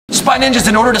Spy Ninjas,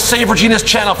 in order to save Regina's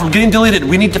channel from getting deleted,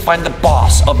 we need to find the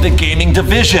boss of the gaming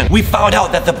division. We found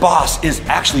out that the boss is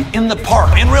actually in the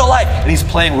park in real life, and he's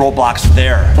playing Roblox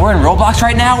there. We're in Roblox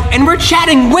right now, and we're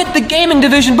chatting with the gaming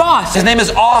division boss. His name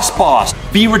is Boss.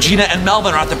 V, Regina, and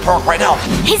Melvin are at the park right now.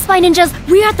 Hey, Spy Ninjas,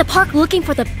 we're at the park looking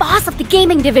for the boss of the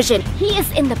gaming division. He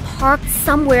is in the park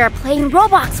somewhere playing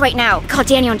Roblox right now. Call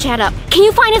Daniel and chat up. Can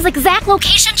you find his exact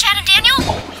location, Chad and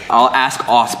Daniel? I'll ask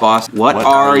Boss, what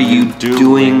are you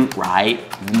doing right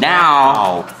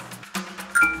now?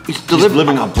 He's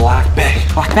delivering a black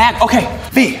bag. Black bag? Okay.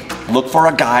 V, look for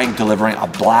a guy delivering a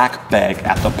black bag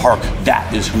at the park.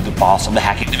 That is who the boss of the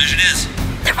hacking division is.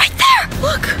 They're right there.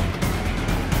 Look.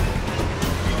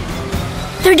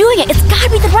 They're doing it. It's gotta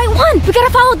be the right one. We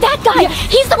gotta follow that guy. Yeah.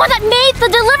 He's the one that made the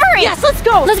delivery. Yes, let's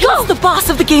go. Let's go. He's the boss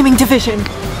of the gaming division.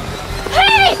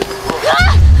 Hey!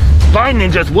 Spy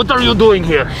Ninjas, what are you doing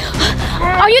here?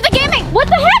 Are you the gaming? What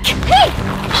the heck? Hey!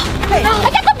 I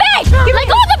got the bag! Let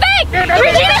go of the bag!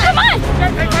 Regina, come on!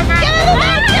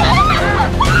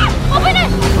 Open it!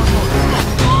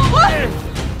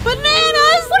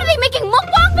 Bananas! What are they making,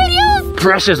 mukbang videos?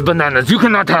 Precious bananas, you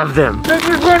cannot have them.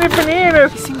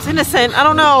 He seems innocent. I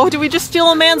don't know. Did we just steal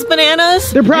a man's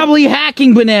bananas? They're probably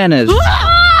hacking bananas.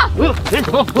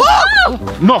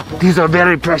 No, these are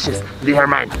very precious. They are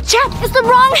mine. Chad, it's the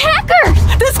wrong hacker!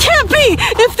 This can't be!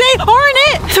 If they aren't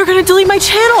it, they're gonna delete my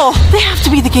channel. They have to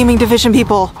be the gaming division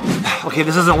people. Okay,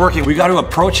 this isn't working. We got to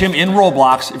approach him in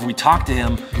Roblox. If we talk to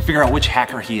him, we can figure out which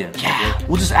hacker he is. Yeah. Okay?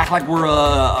 We'll just act like we're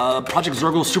a Project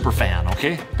Zergo super fan,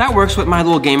 okay? That works with my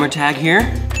little gamer tag here.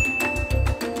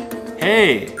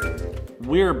 Hey,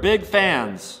 we're big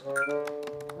fans.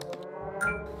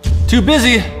 Too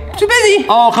busy. Too busy.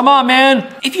 Oh, come on,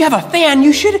 man. If you have a fan,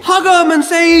 you should hug him and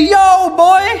say, yo,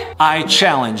 boy. I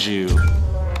challenge you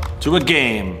to a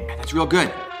game. That's real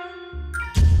good.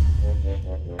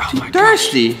 Oh my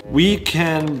thirsty. Gosh. We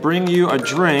can bring you a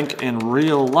drink in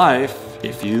real life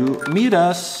if you meet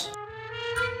us.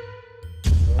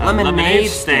 Lemonade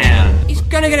stand. He's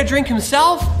gonna get a drink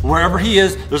himself? Wherever he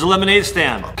is, there's a lemonade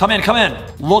stand. Come in, come in.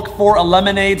 Look for a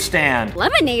lemonade stand.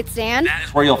 Lemonade stand? That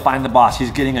is where you'll find the boss. He's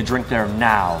getting a drink there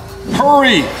now.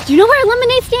 Hurry! Do you know where a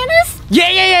lemonade stand is?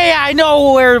 Yeah. I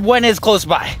know where one is close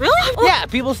by. Really? Yeah,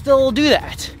 people still do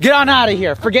that. Get on out of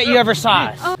here. Forget you ever saw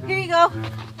us. Oh, here you go.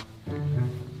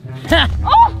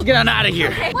 Oh! Get on out of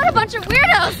here. Okay. What a bunch of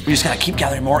weirdos! We just gotta keep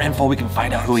gathering more info. We can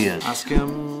find out who he is. Ask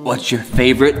him. What's your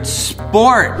favorite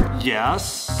sport?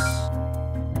 Yes.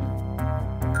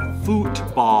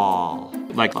 Football.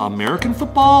 Like American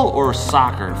football or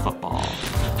soccer football?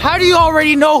 How do you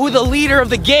already know who the leader of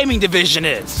the gaming division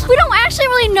is? We don't actually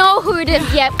really know who it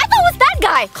is yet. I thought it was that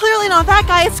guy. Clearly not that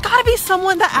guy. It's gotta be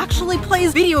someone that actually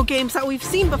plays video games that we've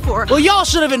seen before. Well, y'all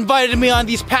should have invited me on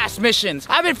these past missions.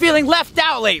 I've been feeling left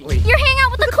out lately. You're hanging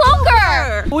out with the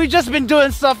cloaker. We've just been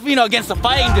doing stuff, against the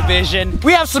fighting division.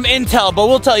 We have some intel, but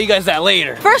we'll tell you guys that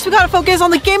later. First, we gotta focus on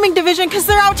the gaming division because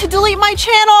they're out to delete my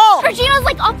channel. Regina's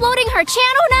like uploading her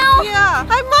channel now. Yeah,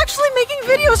 I'm actually making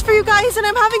videos for you guys and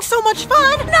I'm having so much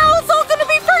fun. Now it's all gonna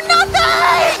be for nothing.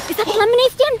 Is that the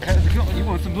lemonade stand? You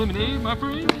want some lemonade, my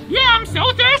friend? Yeah, I'm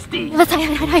so thirsty. Let's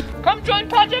hide. Come join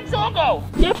Project Zorgo.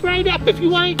 Step right up if you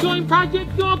want to join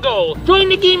Project Zorgo. Join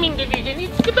the gaming division.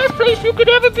 It's the best place you could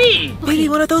ever be. Maybe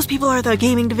one of those people are the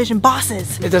gaming division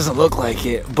bosses. It doesn't look like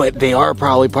it, but they are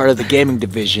probably part of the gaming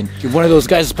division. You're one of those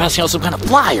guys that's passing out some kind of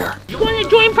flyer. You want to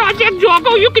join Project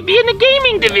Zorgo? You could be in the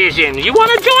gaming division. You want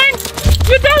to join?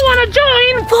 You don't want to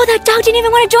join? Oh, that dog didn't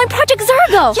even want to join Project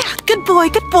Zergo. Yeah, good boy,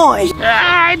 good boy.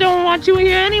 I don't want you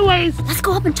here anyways. Let's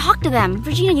go up and talk to them.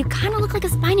 Regina, you kind of look like a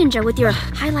spy ninja with your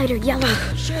highlighter yellow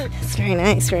shirt. It's very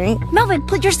nice, right? Melvin,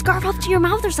 put your scarf up to your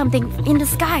mouth or something in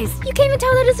disguise. You can't even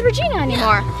tell that it's Regina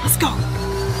anymore. Let's go.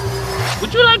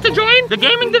 Would you like to join the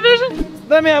gaming division?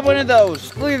 Let me have one of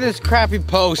those. Look at this crappy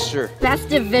poster. Best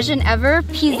division ever,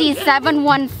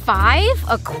 PZ715?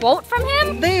 A quote from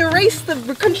him? They erased the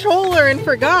controller and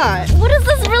forgot. What is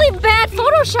this really bad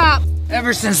Photoshop?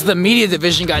 Ever since the media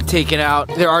division got taken out,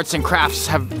 their arts and crafts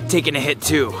have taken a hit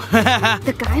too.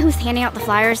 The guy who's handing out the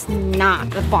flyers, not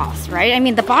the boss, right? I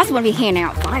mean, the boss wouldn't be handing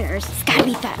out flyers. It's gotta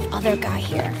be that other guy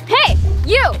here. Hey,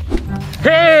 you!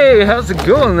 Hey, how's it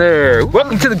going there?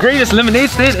 Welcome to the greatest lemonade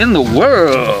stand in the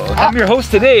world. I'm your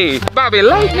host today, Bobby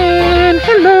Lightning.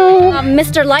 Hello.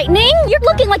 Mr. Lightning, you're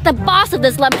looking like the boss of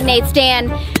this lemonade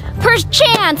stand.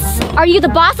 Perchance, are you the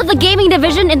boss of the gaming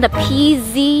division in the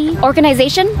PZ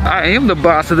organization? I am the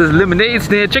boss of this lemonade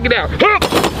stand. Check it out.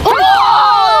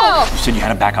 Oh! You said you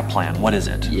had a backup plan. What is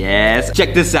it? Yes,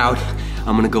 check this out.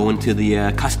 I'm gonna go into the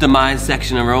customized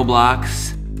section of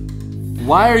Roblox.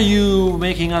 Why are you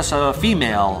making us a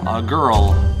female, a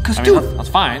girl? Cause I mean, dude, that's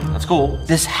fine. That's cool.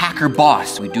 this hacker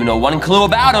boss, we do know one clue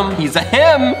about him. He's a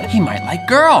him. He might like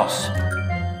girls.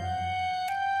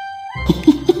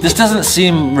 This doesn't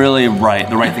seem really right,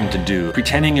 the right thing to do.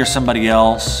 Pretending you're somebody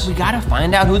else. We gotta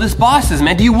find out who this boss is,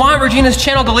 man. Do you want Regina's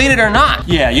channel deleted or not?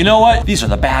 Yeah, you know what? These are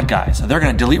the bad guys. They're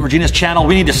gonna delete Regina's channel.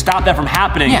 We need to stop that from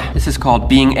happening. Yeah, this is called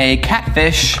being a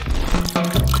catfish.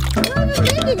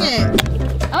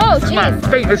 Oh, My jeez.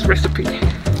 favorite recipe.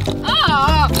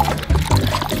 Oh.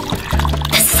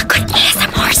 This is a good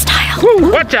ASMR style.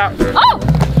 Woo, watch out. Oh.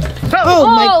 Oh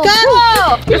my god!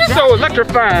 Whoa. It's so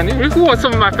electrifying. Who wants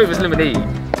some of my favorite lemonade?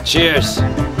 Cheers.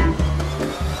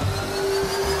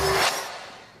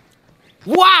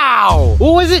 Wow!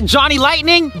 What was it, Johnny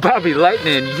Lightning? Bobby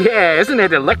Lightning, yeah, isn't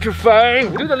it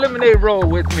electrifying? Do the lemonade roll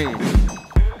with me.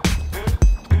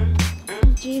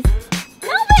 Jeez.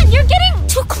 Melvin, you're getting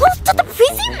too close to the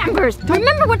PZ members.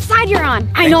 Remember which side you're on.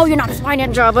 I know you're not a spy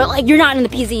ninja, but like you're not in the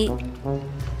PZ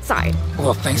side.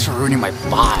 Well, thanks for ruining my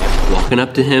vibe. Walking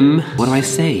up to him, what do I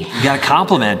say? You gotta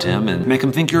compliment him and make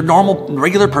him think you're a normal,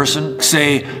 regular person.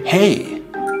 Say, hey,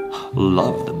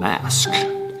 love the mask.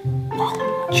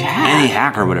 Chad, Any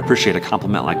hacker would appreciate a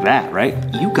compliment like that, right?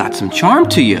 you got some charm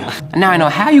to you. And now I know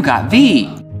how you got V.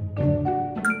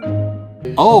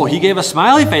 Oh, he gave a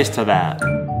smiley face to that.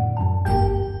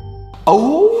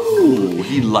 Oh,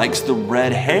 he likes the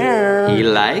red hair. He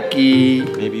likey.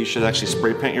 Maybe you should actually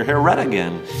spray paint your hair red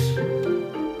again.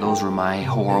 Those were my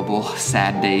horrible,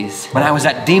 sad days. When I was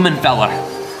that demon fella.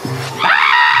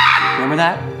 Ah! Remember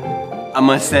that? I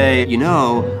must say, you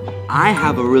know, I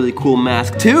have a really cool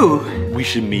mask too. We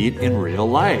should meet in real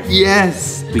life.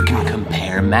 Yes. We can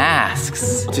compare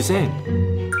masks. What's he saying?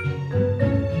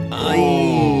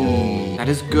 That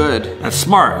is good. That's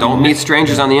smart. Don't meet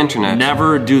strangers on the internet.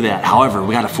 Never do that. However,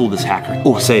 we gotta fool this hacker.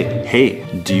 Oh, say, hey,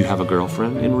 do you have a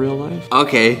girlfriend in real life?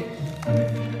 Okay.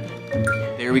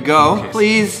 There we go.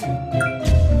 Please.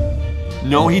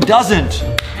 No, he doesn't.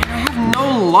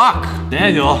 No luck.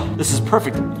 Daniel, this is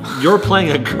perfect. You're playing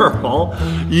a girl.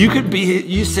 You could be,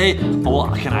 you say,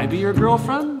 well, can I be your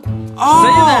girlfriend? Oh.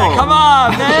 Say that, come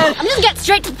on, man. I'm just get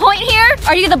straight to the point here.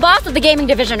 Are you the boss of the gaming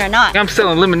division or not? I'm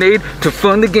selling lemonade to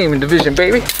fund the gaming division,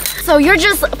 baby. So you're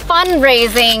just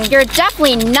fundraising. You're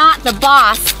definitely not the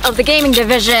boss of the gaming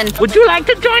division. Would you like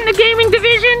to join the gaming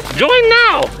division? Join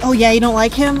now. Oh yeah, you don't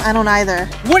like him? I don't either.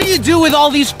 What do you do with all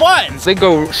these funds? They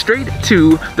go straight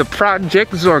to the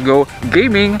Project Zorgo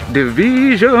Gaming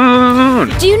Division.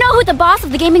 Do you know who the boss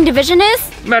of the gaming division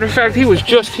is? Matter of fact, he was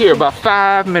just here about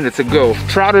 5 minutes ago.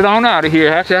 Trotted on out of here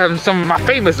after having some of my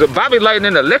famous Bobby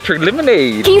Lightning electric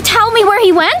lemonade. Can you tell me where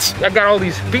he went? I got all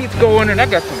these beats going and I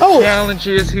got some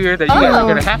challenges here that you guys are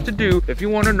gonna have to do if you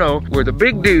wanna know where the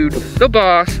big dude, the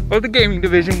boss of the gaming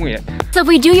division went. So if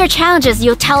we do your challenges,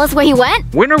 you'll tell us where he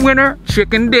went? Winner, winner,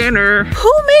 chicken dinner.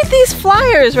 Who made these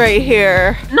flyers right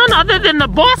here? None other than the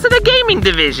boss of the gaming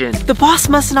division. The boss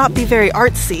must not be very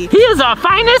artsy. He is our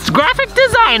finest graphic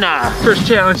designer. First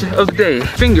challenge of the day,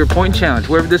 finger point challenge.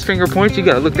 Wherever this finger points, you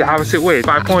gotta look the opposite way.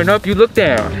 5 point up, you look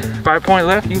down. 5 point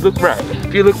left, you look right.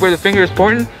 If you look where the finger is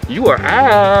pointing, you are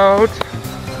out.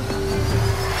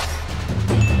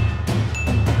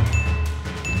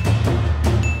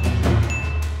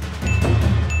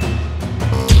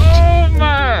 Oh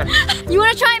my! You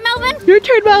wanna try it, Melvin? Your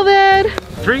turn, Melvin.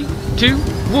 3, 2,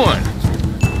 1.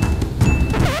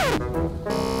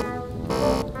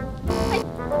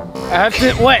 I have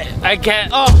to, what? I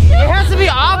can't, oh, it has to be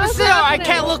opposite or I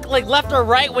can't look like left or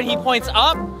right when he points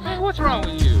up? What's wrong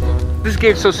with you? This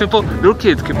game's so simple, little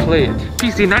kids can play it.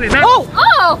 PC 99. Oh!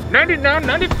 Oh!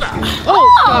 99.95.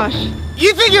 Oh gosh.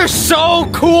 You think you're so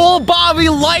cool, Bobby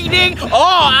Lightning? Oh,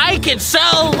 I can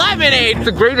sell lemonade. It's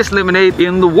the greatest lemonade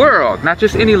in the world, not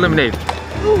just any lemonade.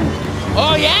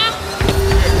 Oh yeah?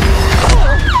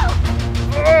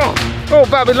 Oh,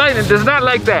 Bobby Lightning does not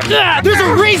like that. There's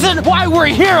a reason why we're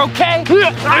here, okay?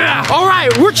 All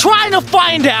right, we're trying to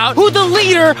find out who the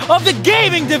leader of the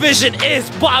gaming division is,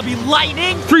 Bobby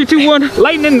Lightning. 3, 2, 1,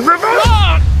 lightning reverse.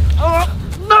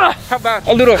 How about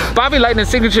a little Bobby Lightning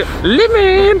signature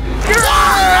lemon?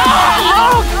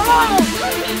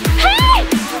 Hey!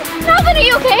 Melvin, are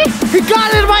you okay? He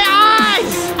got it in my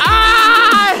eyes!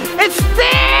 Ah! It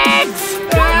stinks!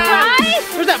 Don't cry!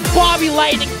 There's that Bobby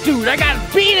Lightning dude. I gotta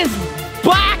beat his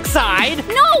backside.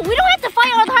 No, we don't have to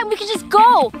fight all the time. We can just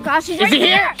go. Gosh, he's right he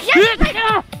here? Yes, right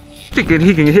here. Thinking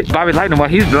he can hit Bobby Lightning while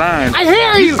he's blind. I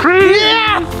hear you! Crazy.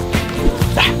 Yeah!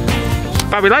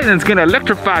 Bobby Lightning's gonna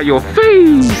electrify your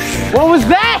face. What was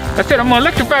that? I said I'm gonna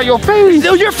electrify your face.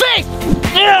 No, your face!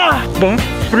 Yeah! 1,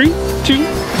 3, 2,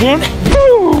 1,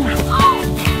 boom!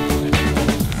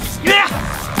 Yeah!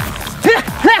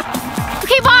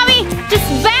 Okay, bye.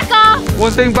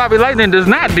 One thing Bobby Lightning does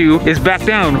not do is back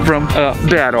down from a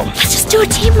battle. Let's just do a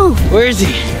team move. Where is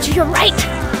he? To your right.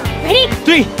 Ready?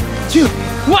 3, 2,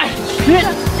 1.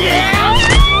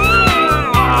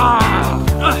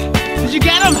 Did you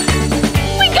get him?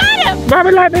 We got him!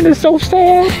 Bobby Lightning is so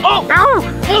sad. Oh!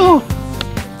 Ow!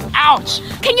 Ouch!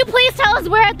 Can you please tell us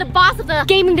where the boss of the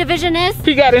gaming division is?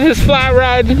 He got in his fly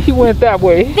ride and he went that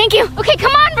way. Thank you. Okay,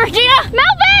 come on, Regina.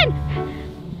 Melvin!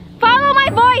 Follow my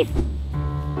voice.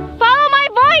 Follow my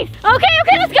voice. Okay,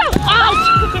 let's go.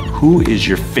 Ouch! Who is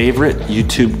your favorite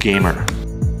YouTube gamer?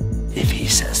 If he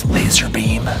says laser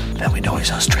beam, then we know he's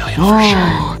Australian for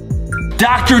sure.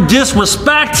 Dr.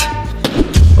 Disrespect!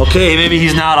 Okay, maybe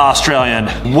he's not Australian.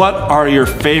 What are your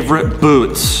favorite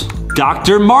boots?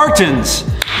 Dr. Martens.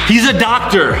 He's a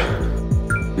doctor.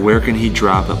 Where can he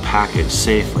drop a package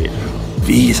safely?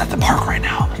 V is at the park right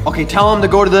now. Okay, tell him to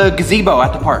go to the gazebo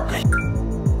at the park.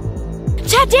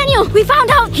 Chad Daniel, we found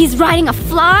out he's riding a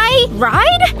fly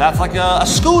ride? That's like a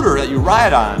scooter that you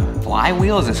ride on.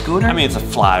 Flywheel is a scooter? I mean, it's a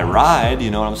fly ride,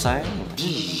 you know what I'm saying?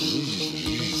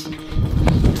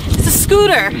 It's a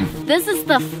scooter. This is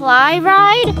the fly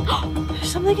ride? There's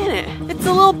something in it. It's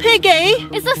a little pig, eh?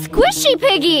 It's a squishy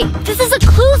piggy. This is a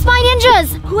clue, Spy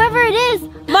Ninjas. Whoever it is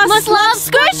must love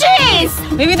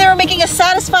squishies. Maybe they were making a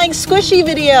satisfying squishy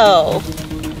video.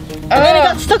 And then he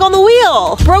got stuck on the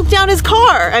wheel. Broke down his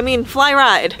car. I mean, fly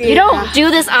ride. You don't do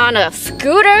this on a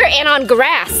scooter and on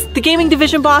grass. The gaming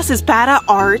division boss is bad at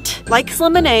art, likes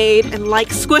lemonade, and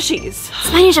likes squishies.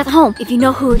 Spy Ninja at home, if you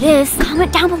know who it is,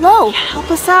 comment down below.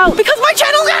 Help us out. Because my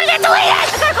channel's gonna get deleted! I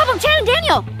gotta call from Chad and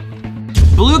Daniel.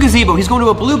 Blue gazebo. He's going to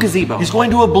a blue gazebo. He's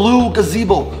going to a blue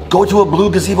gazebo. Go to a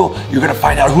blue gazebo. You're gonna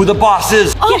find out who the boss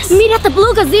is. Oh, Yes. meet at the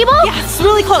blue gazebo? Yeah, it's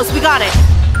really close. We got it.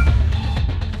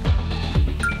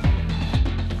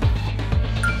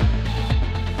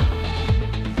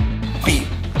 V,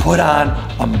 put on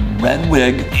a red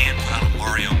wig and put on a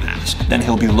Mario mask. Then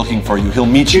he'll be looking for you. He'll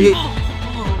meet you.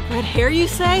 Red hair, you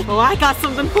say? Oh, I got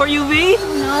something for you, V.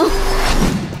 No.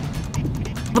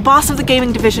 The boss of the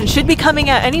gaming division should be coming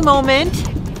at any moment.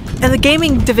 And the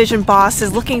gaming division boss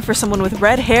is looking for someone with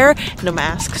red hair and a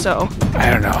mask, so. I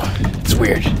don't know. It's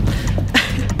weird.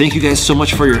 Thank you guys so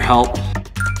much for your help.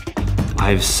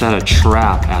 I've set a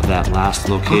trap at that last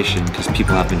location because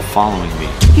people have been following me.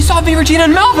 He saw V, Regina,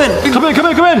 and Melvin. Come in.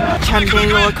 Chad and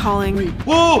Daniel are calling.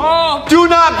 Whoa! Do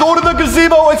not go to the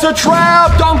gazebo. It's a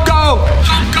trap. Don't go.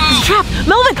 It's a trap!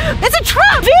 Melvin! It's a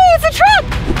trap! V, it's a trap!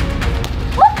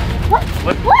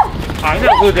 I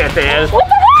know who this is. What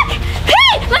the heck?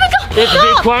 Hey, let me go. It's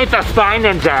Qwaint the Spy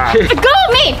Ninja. Go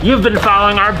with me. You've been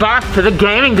following our boss to the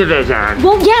gaming division.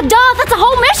 Well, yeah, duh. That's a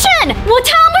whole mission. Well,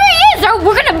 tell him where he is, or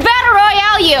we're gonna battle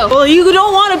royale you. Well, you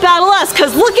don't want to battle us,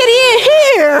 because look at it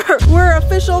here! We're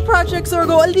official Project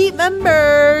Zorgo Elite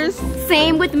members!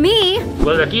 Same with me.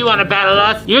 Well, if you want to battle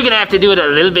us, you're gonna have to do it a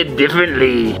little bit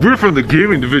differently. We're from the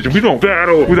gaming division. We don't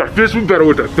battle with our fists, we battle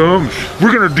with our thumbs.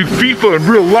 We're gonna do FIFA in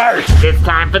real life. It's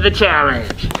time for the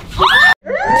challenge.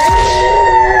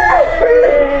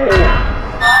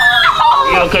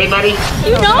 You okay, buddy?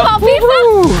 You know about FIFA?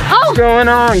 Oh, What's going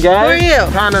on, guys? Who are you?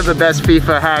 Kind of the best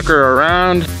FIFA hacker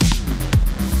around.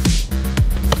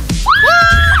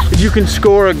 If you can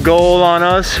score a goal on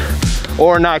us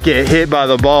or not get hit by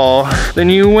the ball, then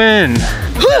you win.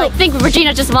 I think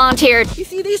Regina just volunteered. You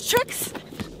see these tricks?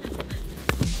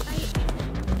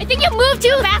 I think you moved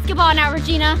to basketball now,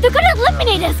 Regina. They're gonna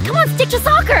eliminate us. Come on, stick to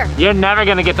soccer. You're never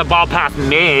gonna get the ball past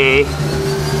me.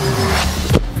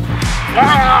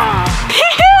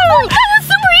 Oh, that was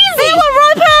super easy. They went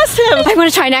right past him! I want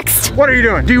to try next. What are you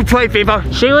doing? Do you play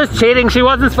FIFA? She was cheating. She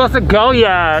wasn't supposed to go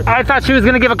yet. I thought she was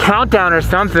gonna give a countdown or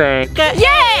something. Yay!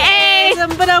 Yay!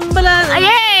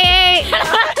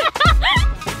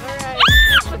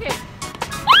 Okay.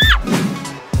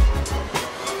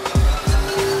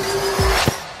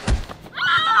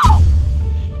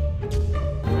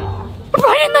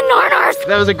 Right in the narnars.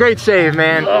 That was a great save,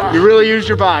 man. You really used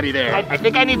your body there. I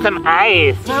think I need some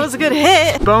ice. That was a good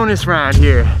hit. Bonus round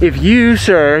here. If you,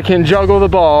 sir, can juggle the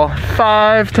ball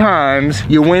 5 times,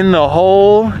 you win the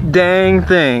whole dang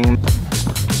thing.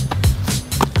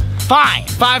 Fine,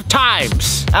 5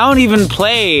 times. I don't even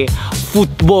play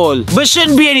football, but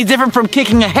shouldn't be any different from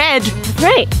kicking a head.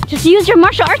 Great. Just use your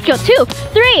martial arts skill. 2,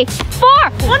 3,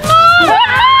 4. One more.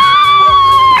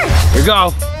 Here we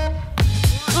go.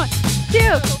 1, 2.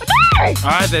 All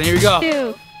right, then here we go.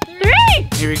 2, 3.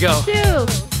 Here we go. 2,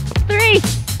 3.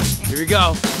 Here we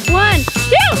go. 1, 2,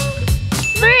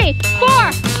 3, 4,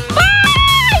 5.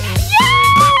 Yes!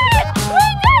 We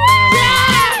did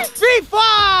it!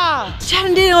 FIFA! Chad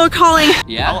and Daniel are calling.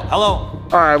 Yeah? Hello.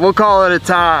 All right, we'll call it a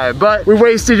tie, but we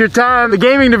wasted your time. The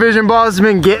gaming division boss has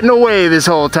been getting away this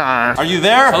whole time. Are you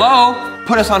there? Hello?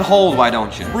 Put us on hold, why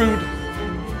don't you? Rude.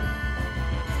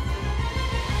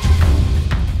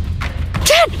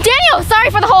 Daniel, sorry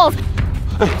for the hold.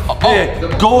 Hey,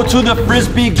 go to the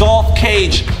frisbee golf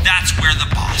cage. That's where the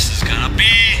boss is gonna be.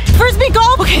 Frisbee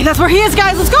golf? Okay, that's where he is,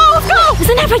 guys. Let's go, let's go.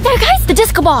 Isn't that right there, guys? The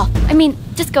disco ball. I mean,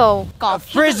 disco golf.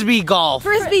 Frisbee golf.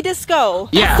 Frisbee disco.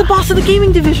 Yeah. That's the boss of the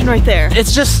gaming division right there.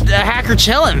 It's just a hacker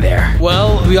chilling there.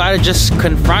 Well, we ought to just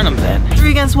confront him then.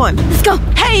 3 against 1. Let's go.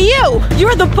 Hey, you!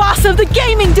 You're the boss of the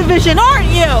gaming division, aren't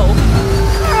you?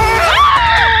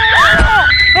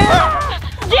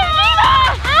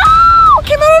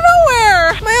 Came out of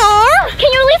nowhere! My arm?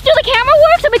 Can you at least do the camera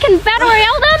work so we can battle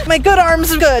royale them? My good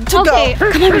arm's good to Okay,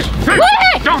 go. come on.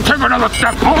 Wait! Don't take another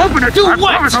step. I'll open it. Do I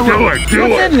what? promise I will. Do it. Do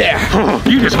What's it. in there? Oh,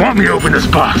 you just want me to open this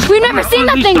box. We've never seen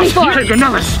that thing before. Take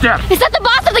another step. Is that the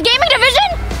boss of the gaming division?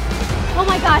 Oh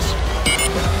my gosh.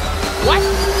 What?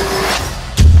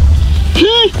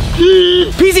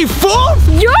 PC fool?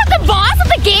 You're the boss of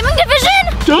the gaming division?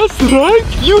 That's right.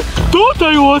 You thought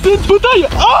I wasn't, but I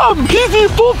am. Easy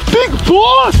for big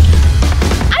boss.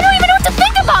 I don't even know what to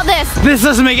think about this. This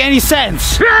doesn't make any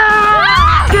sense.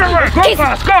 Get away. Go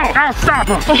fast. Go. I'll stop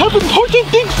him. I have important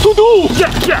things to do.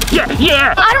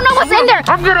 Yeah. I don't know what's in there.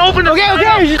 I'm gonna open the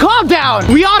Okay, calm down.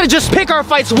 We ought to just pick our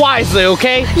fights wisely,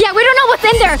 okay? Yeah, we don't know what's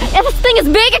in there. If this thing is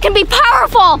big, it can be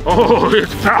powerful. Oh,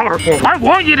 it's powerful. I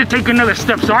want you to take another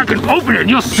step so I can open it and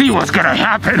you'll see what's gonna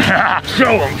happen.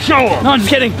 Show him. No, I'm just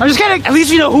kidding. At least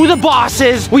we know who the boss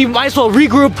is. We might as well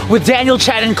regroup with Daniel,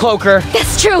 Chad, and Cloaker.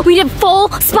 That's true. We did full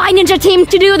Spy Ninja team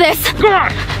to do this. Go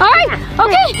on. All right,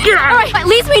 okay. All right, at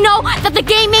least we know that the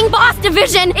gaming boss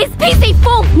division is PC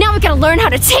full. Now we gotta learn how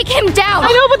to take him down. I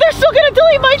know, but they're still gonna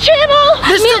delete my channel.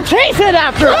 They're still chasing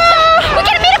after us. We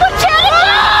gotta meet up with Chad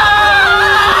again.